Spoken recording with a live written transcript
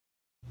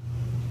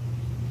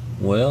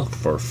Well,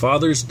 for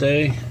Father's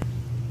Day,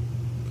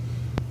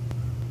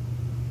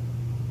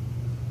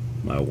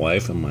 my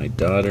wife and my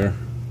daughter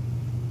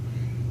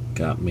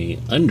got me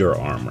Under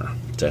Armour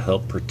to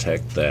help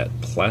protect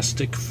that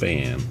plastic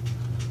fan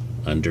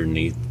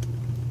underneath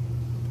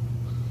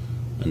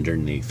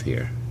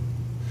here.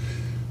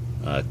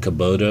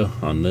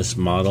 Kubota on this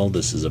model,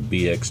 this is a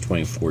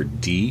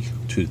BX24D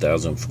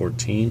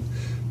 2014.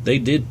 They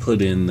did put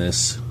in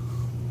this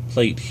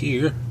plate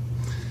here,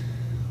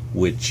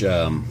 which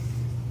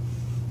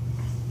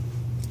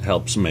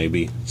helps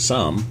maybe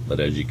some, but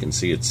as you can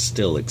see, it's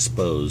still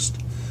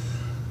exposed.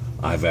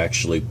 I've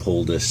actually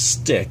pulled a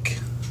stick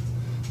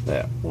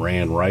that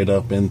ran right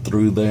up in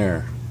through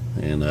there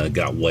and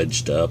got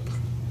wedged up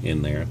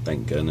in there.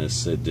 Thank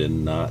goodness it did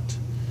not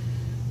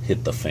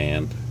hit the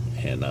fan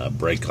and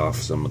break off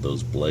some of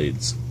those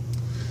blades.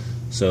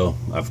 So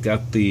I've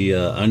got the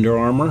Under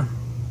Armour.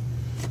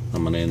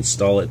 I'm going to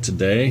install it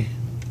today.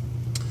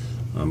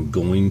 I'm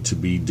going to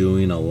be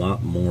doing a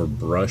lot more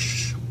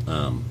brush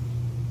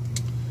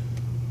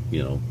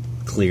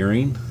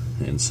clearing,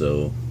 and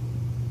so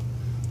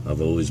I've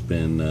always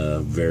been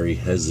very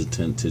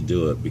hesitant to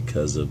do it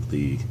because of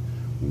the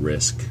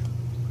risk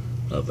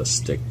of a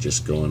stick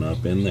just going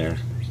up in there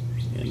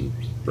and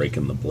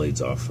breaking the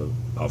blades off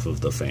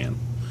of the fan.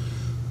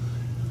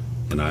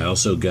 And I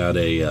also got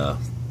a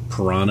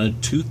Piranha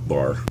tooth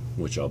bar,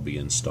 which I'll be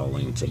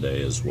installing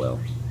today as well.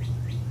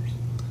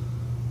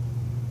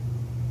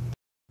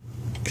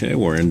 Okay,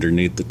 we're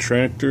underneath the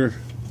tractor,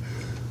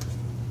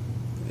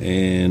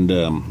 and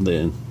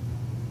the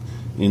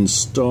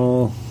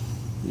install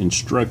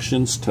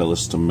instructions tell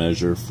us to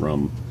measure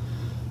from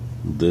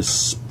this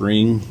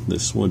spring,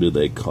 what do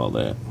they call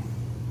that?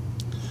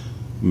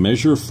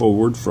 Measure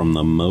forward from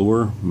the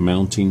mower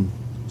mounting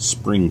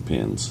spring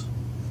pins.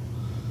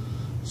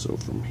 So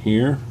from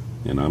here,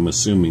 and I'm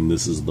assuming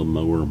this is the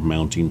mower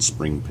mounting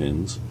spring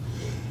pins,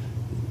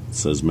 it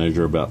says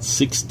measure about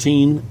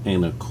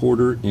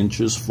 16¼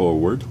 inches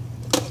forward.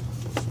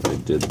 So I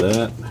did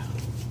that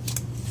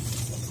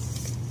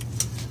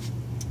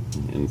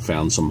and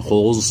found some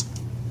holes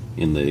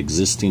in the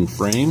existing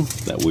frame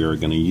that we are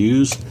going to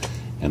use,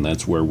 and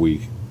that's where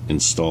we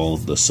install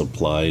the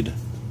supplied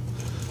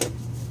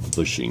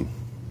bushing,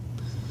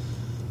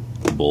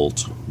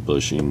 bolt,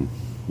 bushing,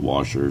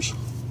 washers,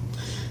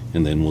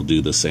 and then we'll do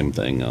the same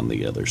thing on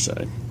the other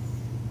side.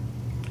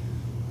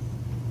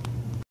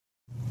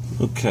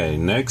 Okay,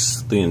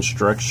 next the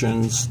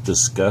instructions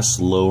discuss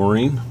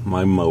lowering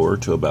my mower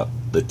to about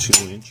the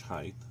 2-inch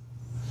height,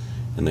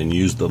 and then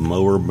use the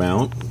mower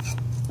mount,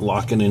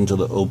 lock it into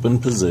the open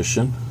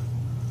position.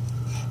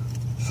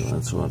 So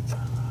that's what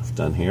I've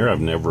done here. I've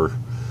never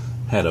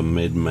had a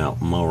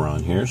mid-mount mower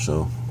on here,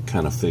 so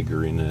kind of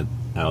figuring it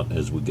out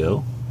as we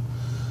go.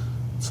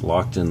 It's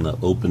locked in the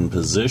open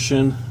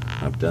position.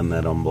 I've done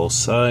that on both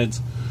sides.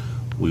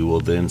 We will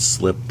then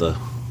slip the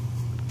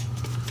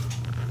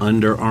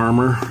Under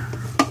Armour,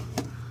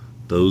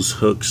 those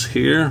hooks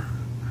here,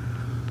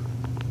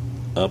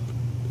 up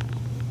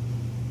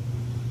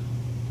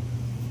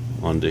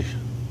onto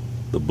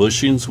the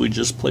bushings we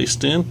just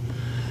placed in,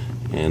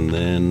 and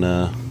then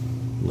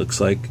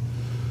looks like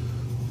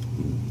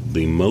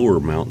the mower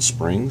mount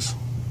springs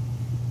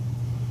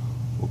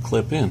will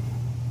clip in.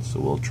 So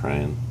we'll try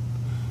and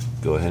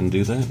go ahead and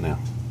do that now.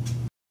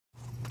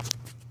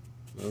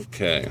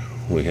 Okay,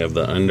 we have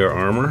the Under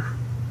Armour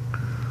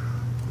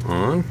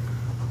on.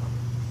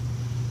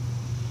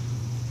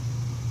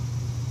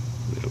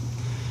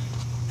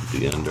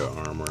 The Under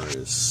Armour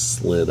is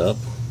slid up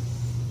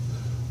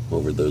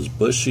over those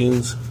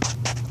bushings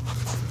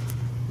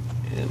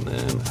and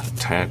then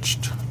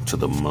attached to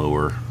the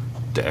mower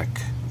deck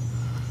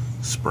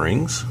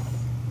springs.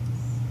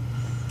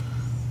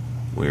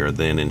 We are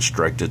then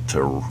instructed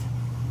to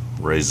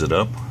raise it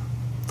up,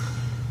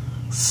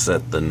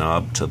 set the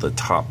knob to the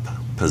top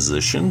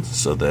position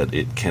so that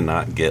it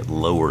cannot get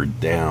lowered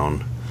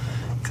down,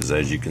 because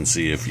as you can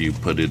see, if you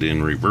put it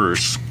in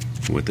reverse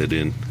with it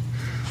in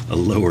a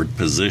lowered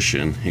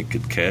position, it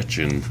could catch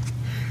and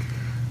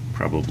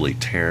probably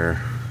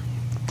tear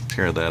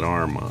that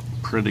arm up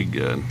pretty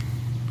good.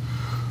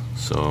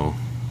 So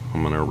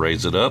I'm going to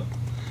raise it up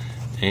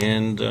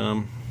and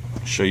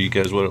show you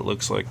guys what it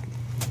looks like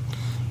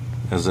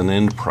as an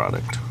end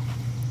product.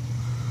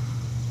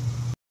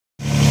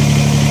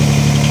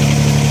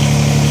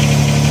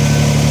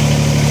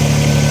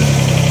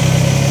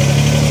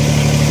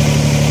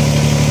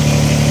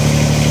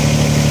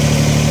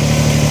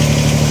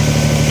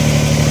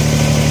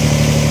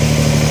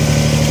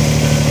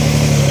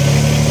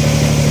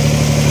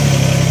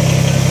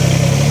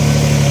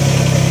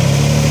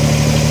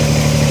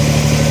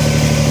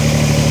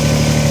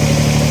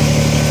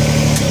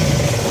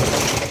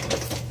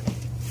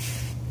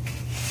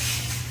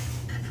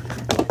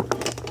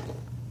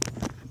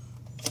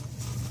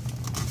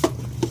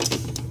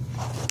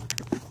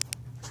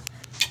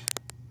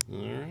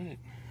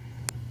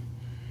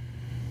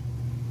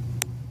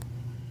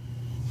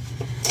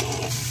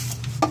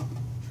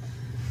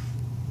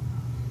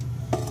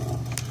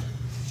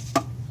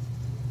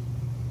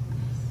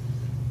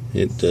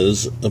 it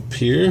does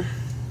appear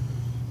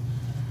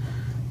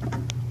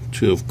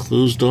to have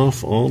closed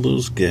off all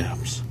those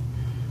gaps.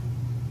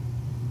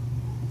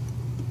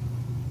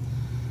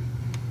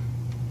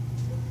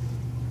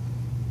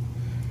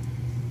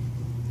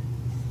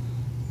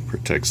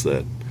 Protects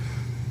that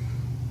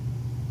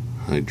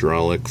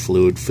hydraulic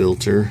fluid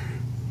filter,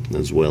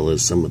 as well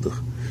as some of the,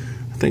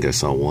 I think I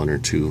saw one or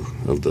two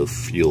of the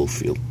fuel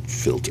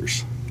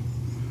filters.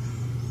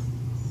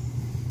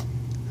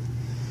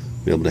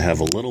 Be able to have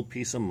a little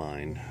peace of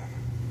mind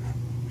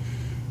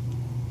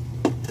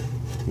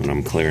when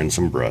I'm clearing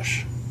some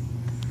brush.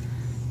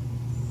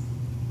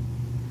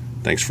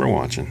 Thanks for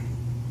watching.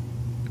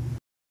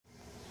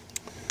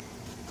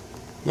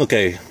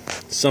 Okay,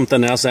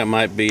 something else that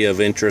might be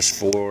of interest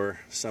for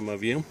some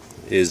of you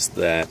is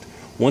that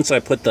once I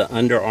put the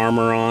Under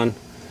Armour on,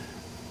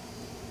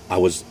 I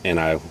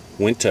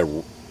went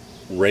to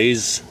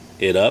raise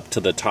it up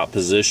to the top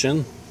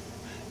position.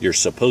 You're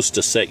supposed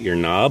to set your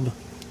knob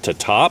to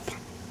top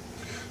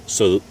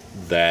so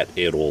that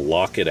it will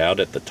lock it out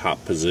at the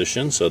top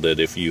position, so that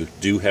if you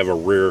do have a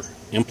rear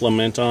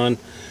implement on,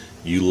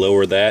 you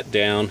lower that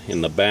down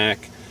in the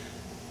back,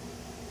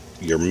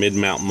 your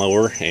mid-mount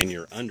mower and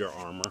your Under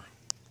Armour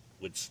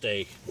would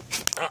stay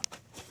up.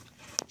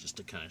 Just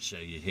to kind of show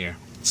you here,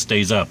 it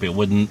stays up, it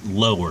wouldn't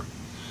lower.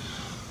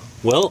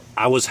 Well,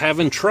 I was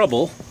having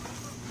trouble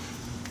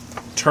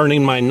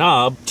turning my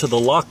knob to the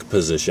lock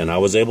position. I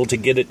was able to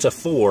get it to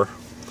 4,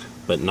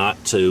 but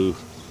not to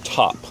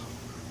top.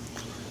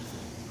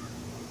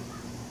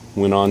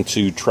 Went on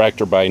to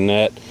Tractor by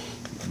Net,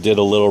 did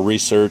a little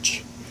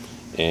research,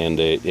 and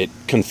it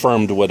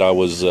confirmed what I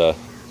was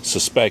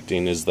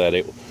suspecting, is that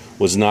it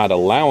was not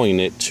allowing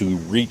it to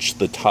reach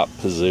the top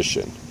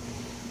position.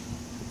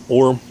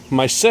 Or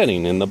my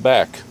setting in the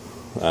back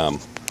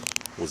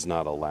was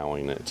not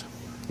allowing it.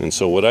 And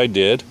so what I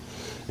did,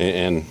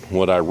 and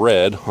what I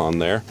read on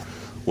there,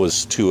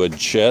 was to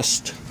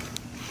adjust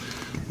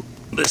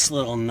this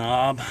little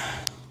knob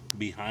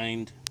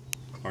behind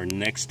or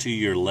next to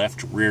your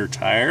left rear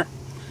tire.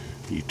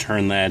 You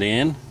turn that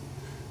in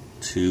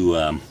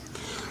to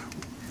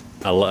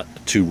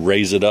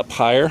raise it up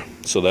higher.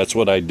 So that's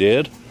what I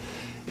did.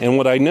 And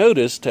what I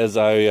noticed as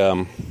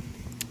I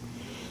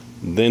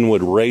then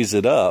would raise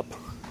it up,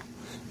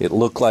 it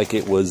looked like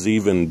it was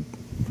even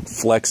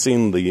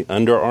flexing the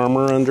Under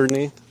Armour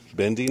underneath,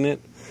 bending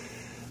it,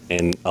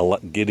 and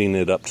getting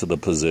it up to the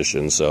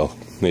position. So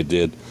it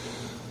did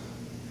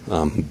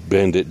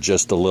bend it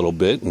just a little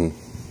bit and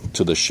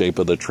to the shape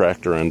of the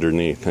tractor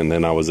underneath, and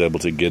then I was able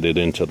to get it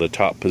into the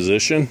top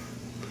position,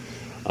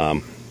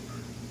 and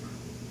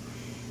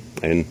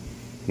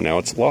now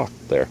it's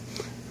locked there.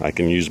 I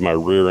can use my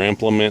rear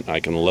implement, I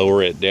can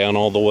lower it down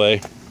all the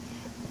way,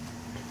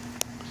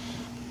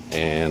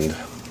 and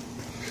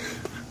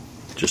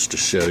just to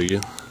show you,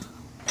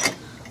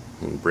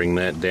 and bring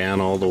that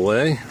down all the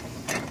way,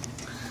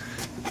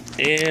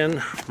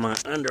 and my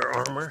Under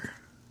Armour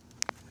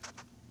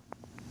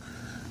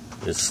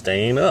is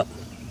staying up,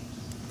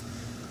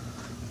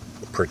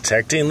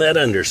 protecting that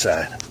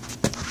underside.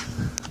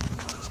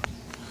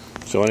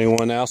 So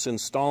anyone else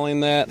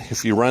installing that,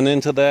 if you run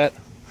into that,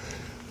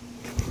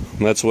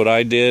 that's what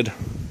I did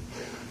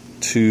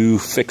to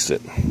fix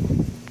it.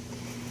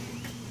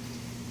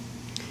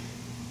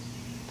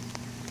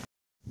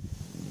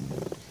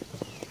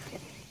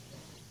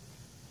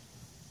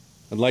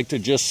 I'd like to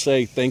just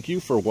say thank you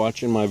for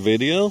watching my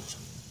videos.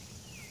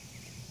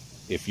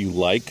 If you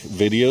like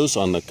videos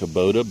on the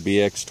Kubota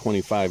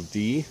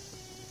BX25D,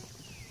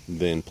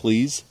 then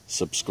please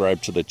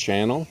subscribe to the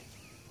channel.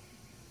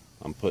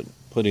 I'm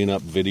putting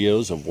up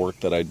videos of work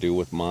that I do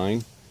with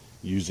mine,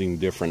 using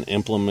different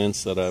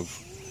implements that I've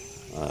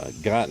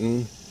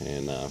gotten,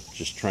 and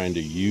just trying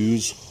to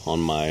use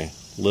on my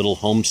little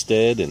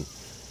homestead. And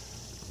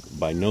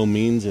by no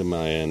means am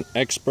I an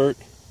expert.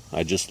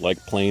 I just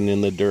like playing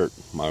in the dirt.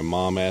 My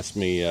mom asked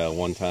me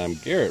one time,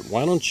 "Garrett,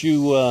 why don't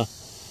you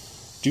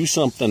do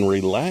something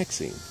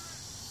relaxing?"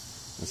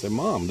 I said,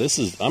 "Mom,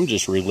 I'm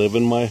just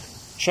reliving my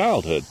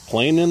childhood,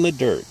 playing in the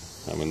dirt.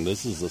 I mean,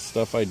 this is the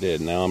stuff I did.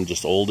 Now I'm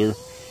just older,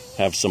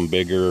 have some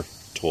bigger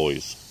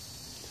toys."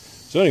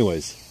 So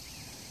anyways,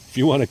 if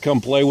you want to come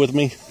play with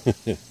me,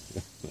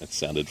 that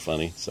sounded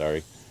funny,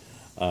 sorry.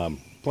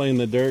 Play in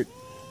the dirt,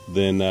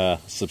 then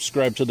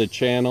subscribe to the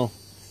channel.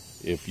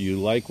 If you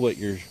like what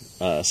you're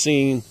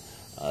seeing,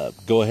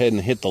 go ahead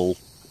and hit the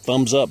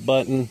thumbs up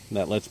button.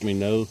 That lets me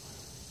know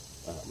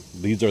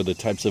these are the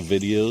types of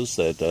videos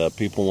that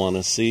people want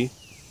to see.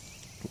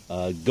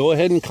 Go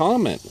ahead and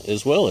comment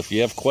as well if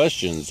you have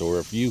questions, or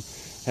if you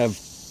have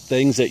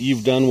things that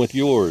you've done with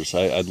yours.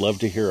 I'd love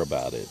to hear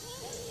about it.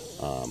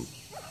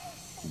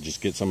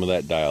 Just get some of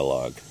that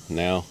dialogue.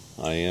 Now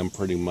I am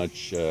pretty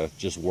much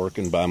just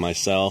working by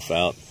myself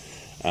out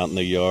in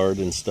the yard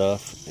and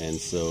stuff, and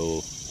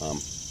so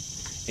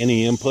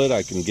any input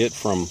I can get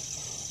from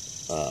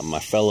my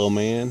fellow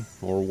man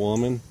or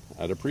woman,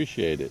 I'd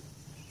appreciate it,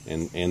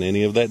 and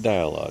any of that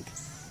dialogue.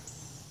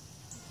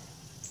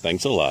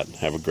 Thanks a lot.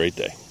 Have a great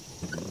day.